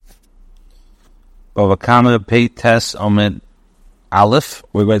Bava Kamah Pei Tes Omed Aleph.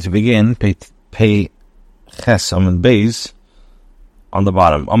 We're going to begin Pei Ches Omed Beis on the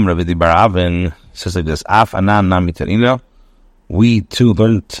bottom. Rabbi Bava says like this: Af anan nami tanina. We too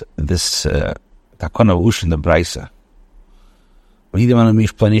learned this takana ush in the Braisa.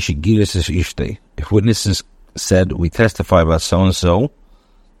 If witnesses said, we testify about so and so,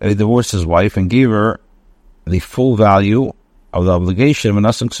 that he divorced his wife and gave her the full value of the obligation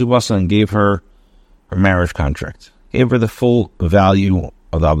and gave her her marriage contract. Gave her the full value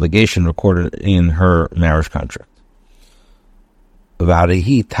of the obligation recorded in her marriage contract. And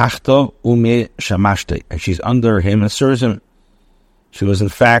she's under him and serves him. She was in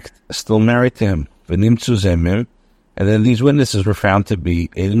fact still married to him. And then these witnesses were found to be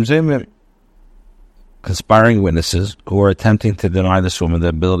Edim Zemim, conspiring witnesses who were attempting to deny this woman the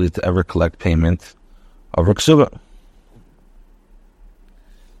ability to ever collect payment of her ksuba.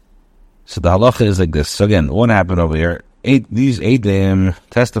 So the halacha is like this. So again, what happened over here? These Edim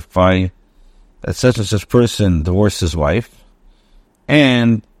testify that such and such person divorced his wife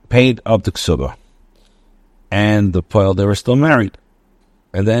and paid up the ksuba. And the while they were still married.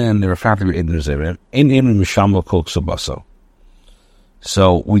 And then they were found to be Edim Zemim.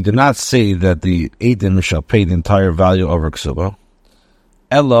 So we do not say that the Edim shall pay the entire value of her ksuba.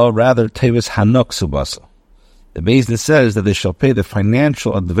 Ella, rather, tevis hanok subasa. The Beis Din says that they shall pay the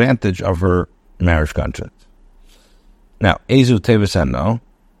financial advantage of her marriage contract. Now, ezu tevis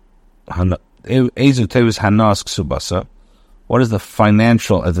hanos ksubasa. What is the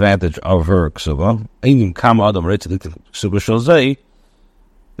financial advantage of her ksuba?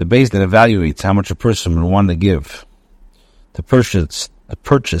 The Beis Din evaluates how much a person would want to give to purchase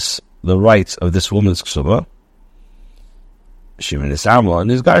the rights of this woman's ksuba. Shimon is Amla and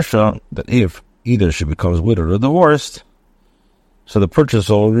his Garsha, that if either she becomes widowed or divorced, so the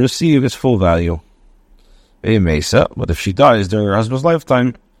purchaser will receive its full value. But if she dies during her husband's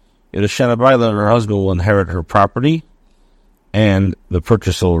lifetime, her husband will inherit her property, and the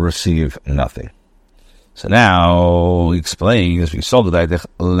purchaser will receive nothing. So now, he explains, if you think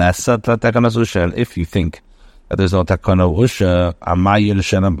that there's no takana usha,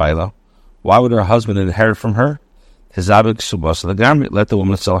 why would her husband inherit from her? Let the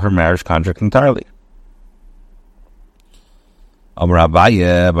woman sell her marriage contract entirely.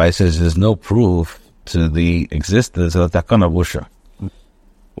 Rabbi says there's no proof to the existence of the takana usha.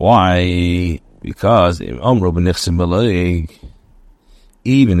 Why? Because even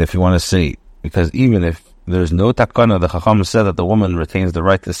if you want to say, because even if there's no takana, the Chacham said that the woman retains the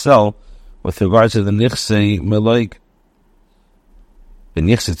right to sell with regards to the nichse meloik, the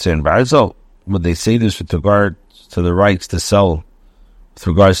nichse barzel. Would they say this with regard to the rights to sell with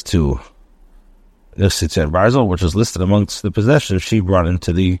regards to nichse barzel, which is listed amongst the possessions she brought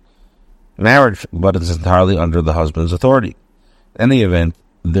into the marriage, but it's entirely under the husband's authority. In any event,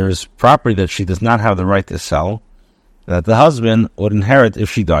 there's property that she does not have the right to sell, that the husband would inherit if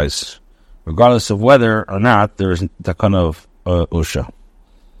she dies, regardless of whether or not there is takana of usha.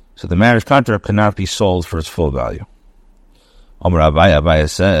 So the marriage contract cannot be sold for its full value. Rabbi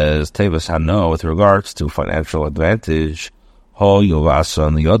says, Tevis Hano, with regards to financial advantage, Ho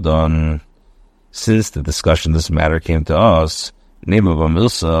Yovasan Yodon, since the discussion of this matter came to us, name of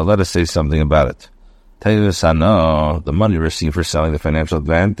Amilsa, let us say something about it. Tevis Hano, the money received for selling the financial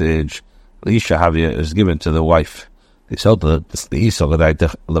advantage, Lisha Havia, is given to the wife. If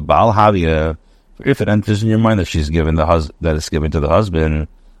it enters in your mind that she's given that it's given to the husband,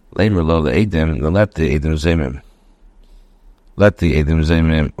 later lo the Edim, then let the Edim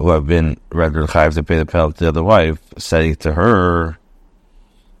Zemim, who have been rendered chayiv to pay the penalty of the wife, say to her,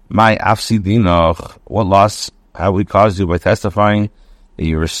 "My afsi dinoch, what loss have we caused you by testifying that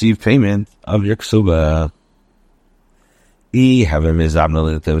you received payment of your ksuba? Even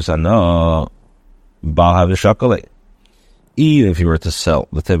if you were to sell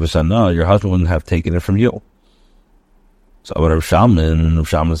the tebusana, your husband wouldn't have taken it from you." So what Rav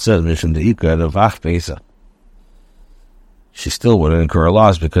Shalman says, "Mission to Ika of Achpesa." She still wouldn't incur a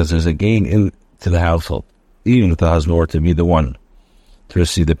loss because there's a gain into the household. Even if the husband were to be the one to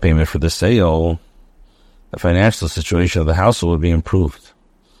receive the payment for the sale, the financial situation of the household would be improved,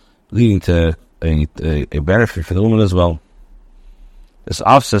 leading to a benefit for the woman as well. This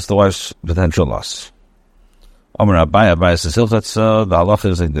offsets the wife's potential loss. Rabbi says, the halacha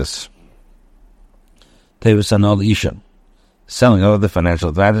is like this. Selling of the financial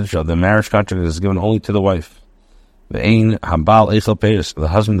advantage of the marriage contract is given only to the wife. The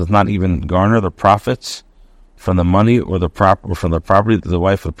husband does not even garner the profits from the money or from the property that the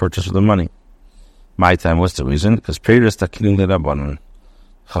wife would purchase with the money. My time, what's the reason? Because the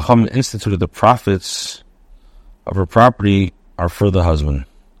Chacham instituted the profits of her property are for the husband.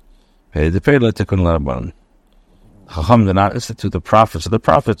 Chacham did not institute the profits of the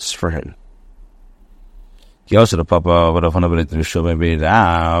profits for him. He also the Papa of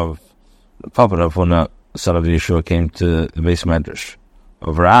the Papa of Huna, son of Yeshua, came to the base medrash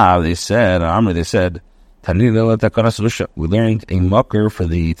of Rav. They said, we learned a mucker for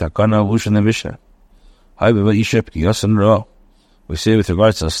the takana of Usha in the Mishnah. We say with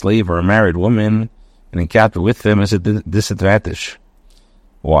regards to a slave or a married woman and encounter with them is a disadvantage.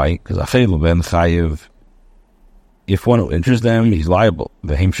 Why? Because if one who injures them, he's liable.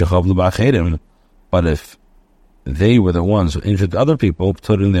 But if they were the ones who injured other people,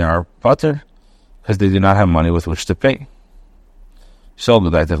 they are pater, because they do not have money with which to pay.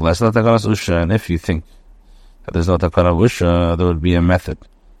 And if you think that there's no takana usha, there would be a method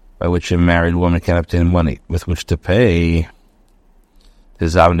by which a married woman can obtain money with which to pay.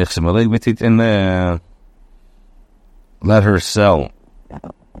 Let her sell,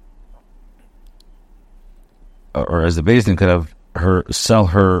 or as the Beis Din could have her sell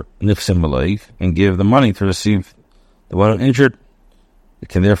her nifsim malayk and give the money to receive the one who injured. It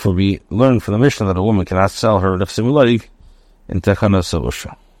can therefore be learned from the Mishnah that a woman cannot sell her nifsim malayk in takana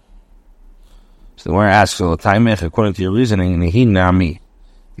usha. So the Gemara asks, according to your reasoning, nehi nami,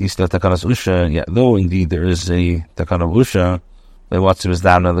 is the takana usha, yet though indeed there is a takana usha, but what's the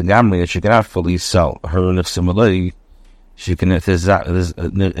down of the gamli that she cannot fully sell her nifsim malayk. She can let her sell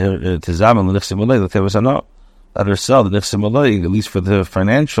the nifsim malayk, at least for the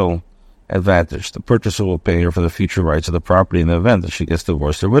financial advantage. The purchaser will pay her for the future rights of the property in the event that she gets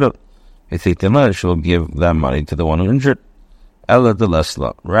divorced or widowed. She will give that money to the one who injured.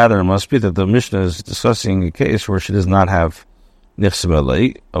 Rather, it must be that the Mishnah is discussing a case where she does not have nifsim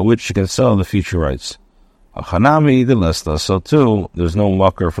malayk, of which she can sell the future rights. So too, there's no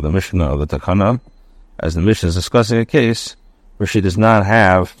mucker for the Mishnah of the takana, as the Mishnah is discussing a case where she does not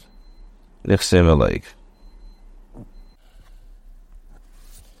have nifsim malayk.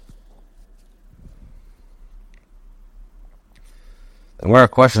 And where are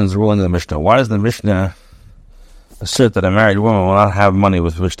questions ruling the Mishnah? Why does the Mishnah assert that a married woman will not have money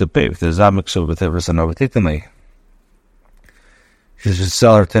with which to pay? She should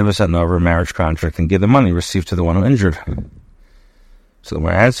sell her 10% of her marriage contract and give the money received to the one who injured. So the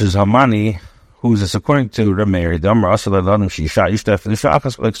answer is Hamani, who is this according to Rabbi?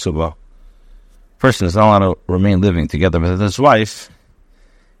 Person is not allowed to remain living together with his wife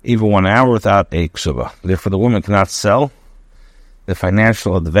even 1 hour without a ksuba. Therefore, the woman cannot sell the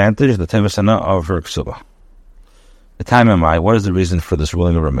financial advantage, the 10% of her ksuba. The time am I? What is the reason for this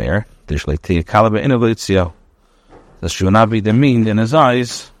ruling of Rabbi? That she will not be demeaned in his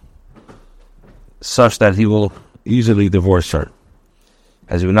eyes, such that he will easily divorce her,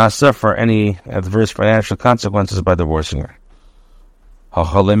 as he will not suffer any adverse financial consequences by divorcing her. So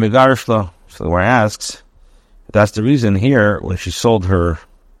the Gemara asks, that's the reason here, when she sold her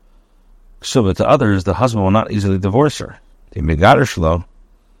ksuba to others, the husband will not easily divorce her. If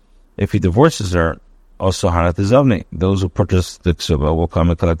he divorces her, also hanat zavni, those who purchased the ksuba will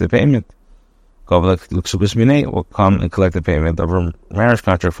come and collect the payment. Will come and collect the payment of her marriage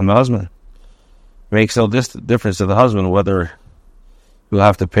contract from the husband. It makes no difference to the husband whether he will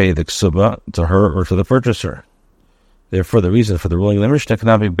have to pay the ksuba to her or to the purchaser. Therefore, the reason for the ruling of the Mishnah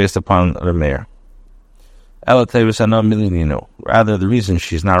cannot be based upon Rabbi. Rather, the reason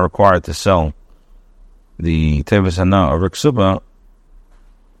she's not required to sell the tevis hana of her ksuba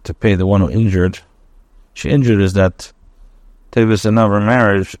to pay the one who she injured, is that tevis hana of her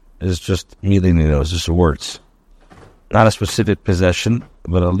marriage is just milino, it's just words. Not a specific possession,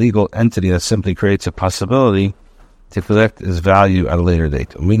 but a legal entity that simply creates a possibility to collect its value at a later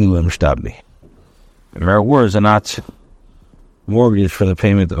date. Her words are not mortgage for the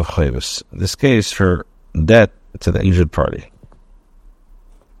payment of chayvus. In this case, her debt to the injured party.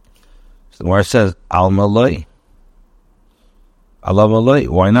 So the Gemara says, Al malay. Allah malay.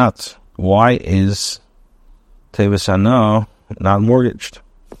 Why not? Why is tevis hana not mortgaged?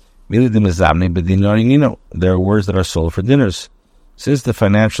 There are words that are sold for dinners. Since the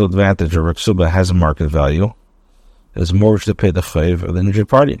financial advantage of ksuba has a market value, it is mortgaged to pay the chayv of the injured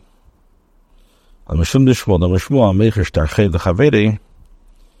party.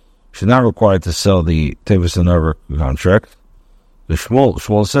 She's not required to sell the tevis and over contract. The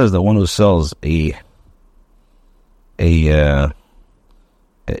Shmuel says that one who sells a ishtar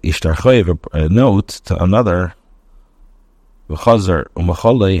chayv, a note to another, and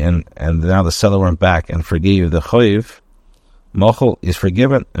now the seller went back and forgave the chayv, machol is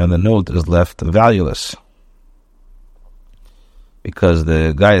forgiven and the note is left valueless. because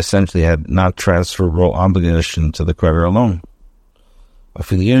the guy essentially had not transferable obligation to the creditor alone.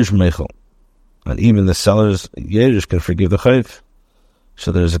 And even the seller's yerush can forgive the chayiv.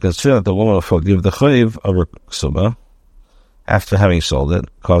 So there's a concern that the woman will forgive the chayiv of her ksuba after having sold it,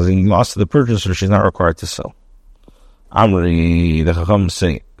 causing loss to the purchaser. She's not required to sell. Amri, the Chacham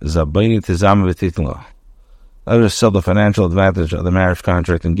say, Zabayni tizam v'titla. Let her sell the financial advantage of the marriage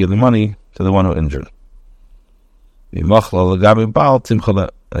contract and give the money to the one who injured. If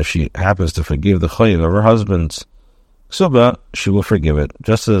she happens to forgive the chayiv of her husband's ksuba, she will forgive it,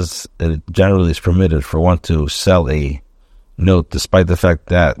 just as it generally is permitted for one to sell a note despite the fact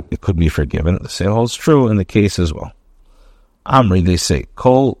that it could be forgiven. The same holds true in the case as well. Amri, they say,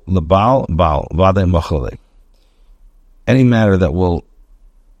 Kol lebal bal vade machlale. Any matter that will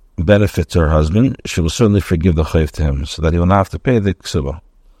benefit to her husband, she will certainly forgive the chayiv to him, so that he will not have to pay the ksuba.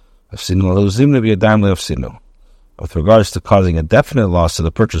 With regards to causing a definite loss to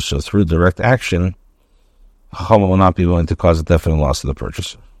the purchaser through direct action, Chacham will not be willing to cause a definite loss to the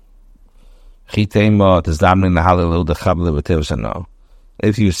purchaser. If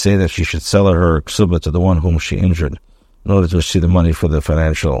you say that she should sell her ksuba to the one whom she injured in order to receive the money for the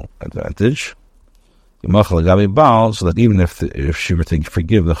financial advantage, so that even if she were to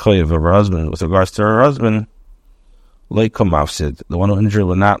forgive the chayiv of her husband with regards to her husband, the one who injured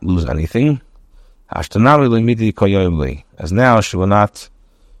will not lose anything. As now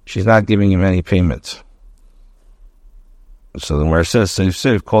she's not giving him any payment. So then where it says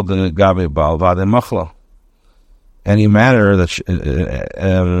safe called the gabe bal vade machla. Any matter that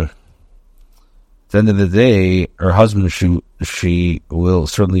at the end of the day, her husband she will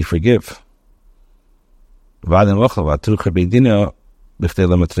certainly forgive. We're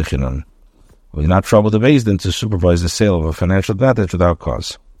not troubled to base them to supervise the sale of a financial advantage without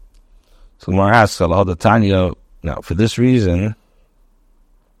cause. So Gemara asks, now for this reason,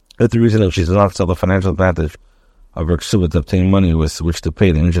 if the reason that she does not sell the financial advantage of her ksuba to obtain money with which to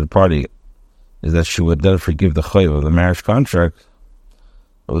pay the injured party is that she would then forgive the chayiv of the marriage contract,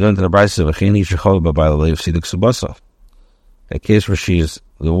 we learn to the Brisa of a case where she is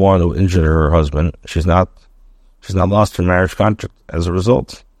the one who injured her husband, she's not lost her marriage contract as a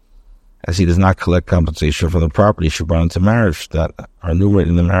result, as he does not collect compensation for the property she brought into marriage that are enumerated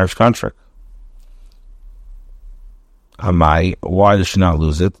in the marriage contract. Why does she not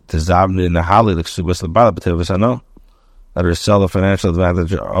lose it? Let her sell the financial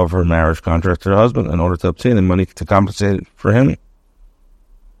advantage of her marriage contract to her husband in order to obtain the money to compensate for him.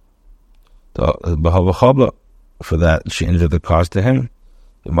 For that, she injured the cost to him.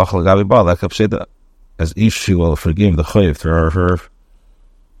 As if she will forgive the chayiv through her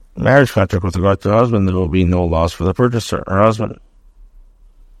marriage contract with regard to her husband, there will be no loss for the purchaser, her husband.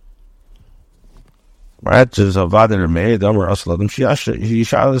 As we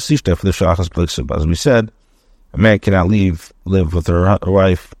said, a man cannot live with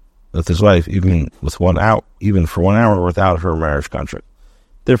his wife, even for 1 hour without her marriage contract.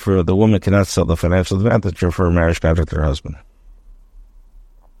 Therefore, the woman cannot sell the financial advantage of her marriage contract to her husband.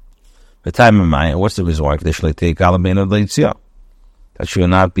 The time of mine, what's the reason why they should take that she will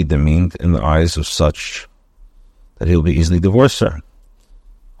not be demeaned in the eyes of such that he will be easily divorced her.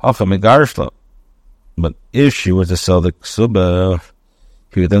 But if she were to sell the ksuba,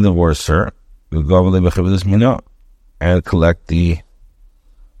 he would then divorce her, and collect the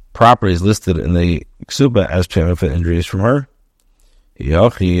properties listed in the ksuba as payment for injuries from her.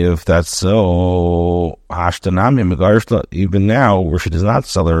 If that's so, even now, where she does not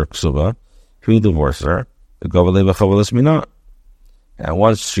sell her ksuba, he will divorce her. And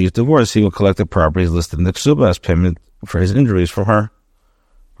once she is divorced, he will collect the properties listed in the ksuba as payment for his injuries from her.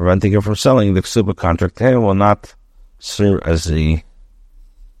 Preventing her from selling the ksuba contract to him will not serve as the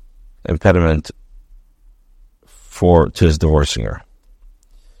impediment to his divorcing her.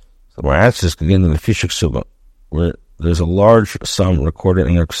 So my answer is again in the fisher ksuba, where there's a large sum recorded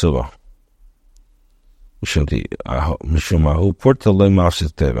in her ksuba.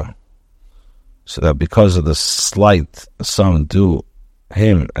 So that because of the slight sum due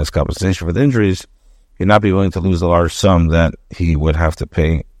him as compensation for the injuries, he'd not be willing to lose the large sum that he would have to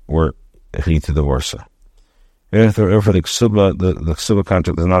pay were he to divorce her. If the ksuba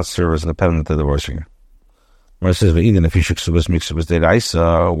contract does not serve as an impediment to divorcing her. When it says, we're in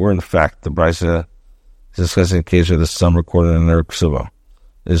fact, the Brisa is discussing a case where the sum recorded in her ksuba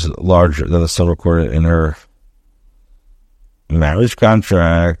is larger than the sum recorded in her marriage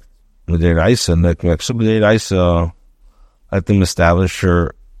contract. Let them establish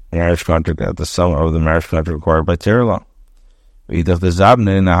her marriage contract at the sum of the marriage contract required by Torah law.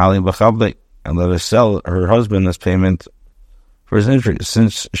 And let her sell her husband as payment For his injury,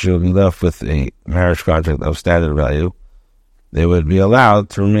 since she would be left with a marriage contract of standard value, they would be allowed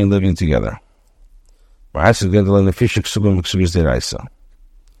to remain living together. The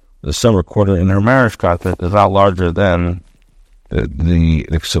sum recorded in her marriage contract is not larger than the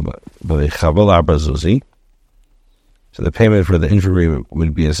ksuba. So the payment for the injury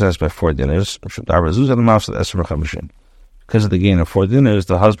would be assessed by 4 dinars. Because of the gain of 4 dinars,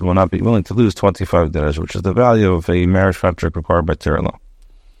 the husband will not be willing to lose 25 dinars, which is the value of a marriage contract required by Torah law.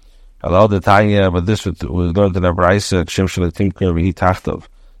 But this we learned in the Brisa,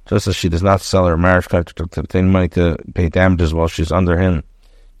 just as she does not sell her marriage contract to obtain money to pay damages while she's under him.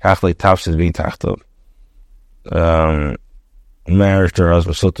 Marriage to her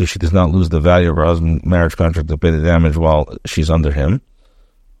husband, so too she does not lose the value of her husband's marriage contract to pay the damage while she's under him.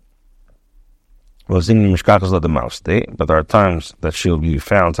 But there are times that she will be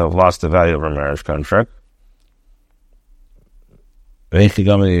found to have lost the value of her marriage contract. What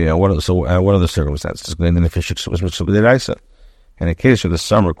are the circumstances? In a case where the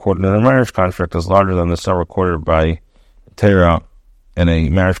sum recorded in a marriage contract is larger than the sum recorded by Torah in a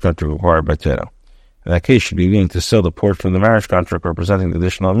marriage contract required by Torah. In that case, she should be willing to sell the portion of the marriage contract representing the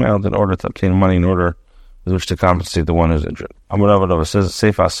additional amount in order to obtain money in order with which to compensate the one who's injured. Amar says,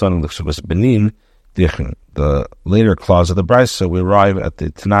 the later clause of the Brisa, so we arrive at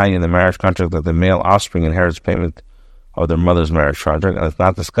the Tanai in the marriage contract that the male offspring inherits payment of their mother's marriage contract, and it's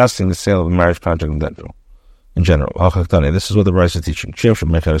not discussing the sale of the marriage contract in general. This is what the Brisa is teaching.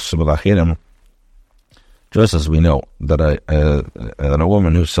 Just as we know that a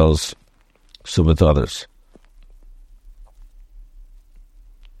woman who sells suba to others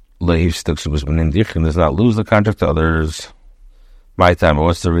does not lose the contract to others. My time,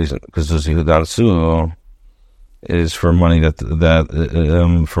 what's the reason? Because the is for money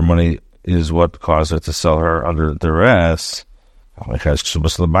for money is what caused her to sell her under duress.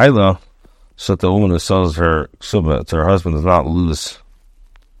 So the woman who sells her suba to her husband does not lose.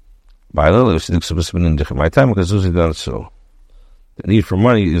 My time, because the need for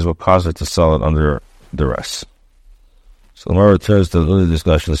money is what caused her to sell it under duress. So the Gemara returns to the earlier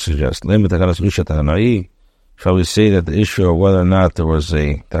discussion to suggest, shall we say that the issue of whether or not there was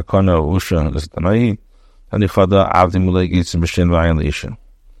a takana or usha is tanai? One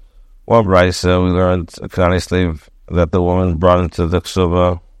brisa we learned a Kanani slave that the woman brought into the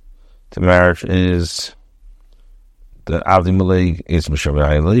ksuba to marriage is the avdi malay is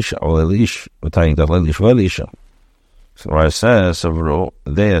mishavai leisha or leish v'taying that leish v'leisha. So the Rabbi says,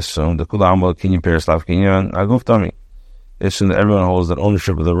 they assume the kulam kinyan perislav kinyan aguf tami. They assume that everyone holds that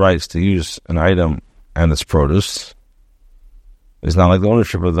ownership of the rights to use an item and its produce is not like the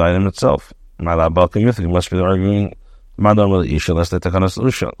ownership of the item itself. You must be arguing lest they take on us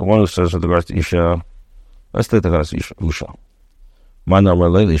usha. The one who says with regards to isha, lest they take on us usha. The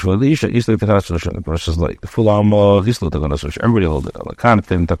person is like the full armor, everybody holds it.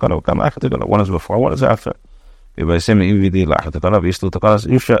 One is before, one is after. So the Rabbi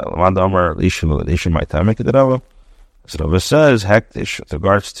says hektish with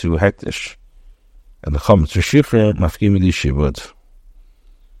regards to hektish and the chum to shifra mafkim shibud.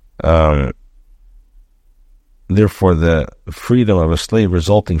 Therefore, the freedom of a slave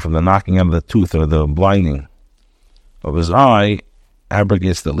resulting from the knocking out of the tooth or the blinding of his eye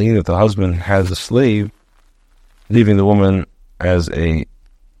abrogates the lien that the husband has a slave, leaving the woman as a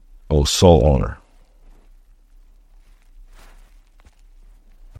sole owner.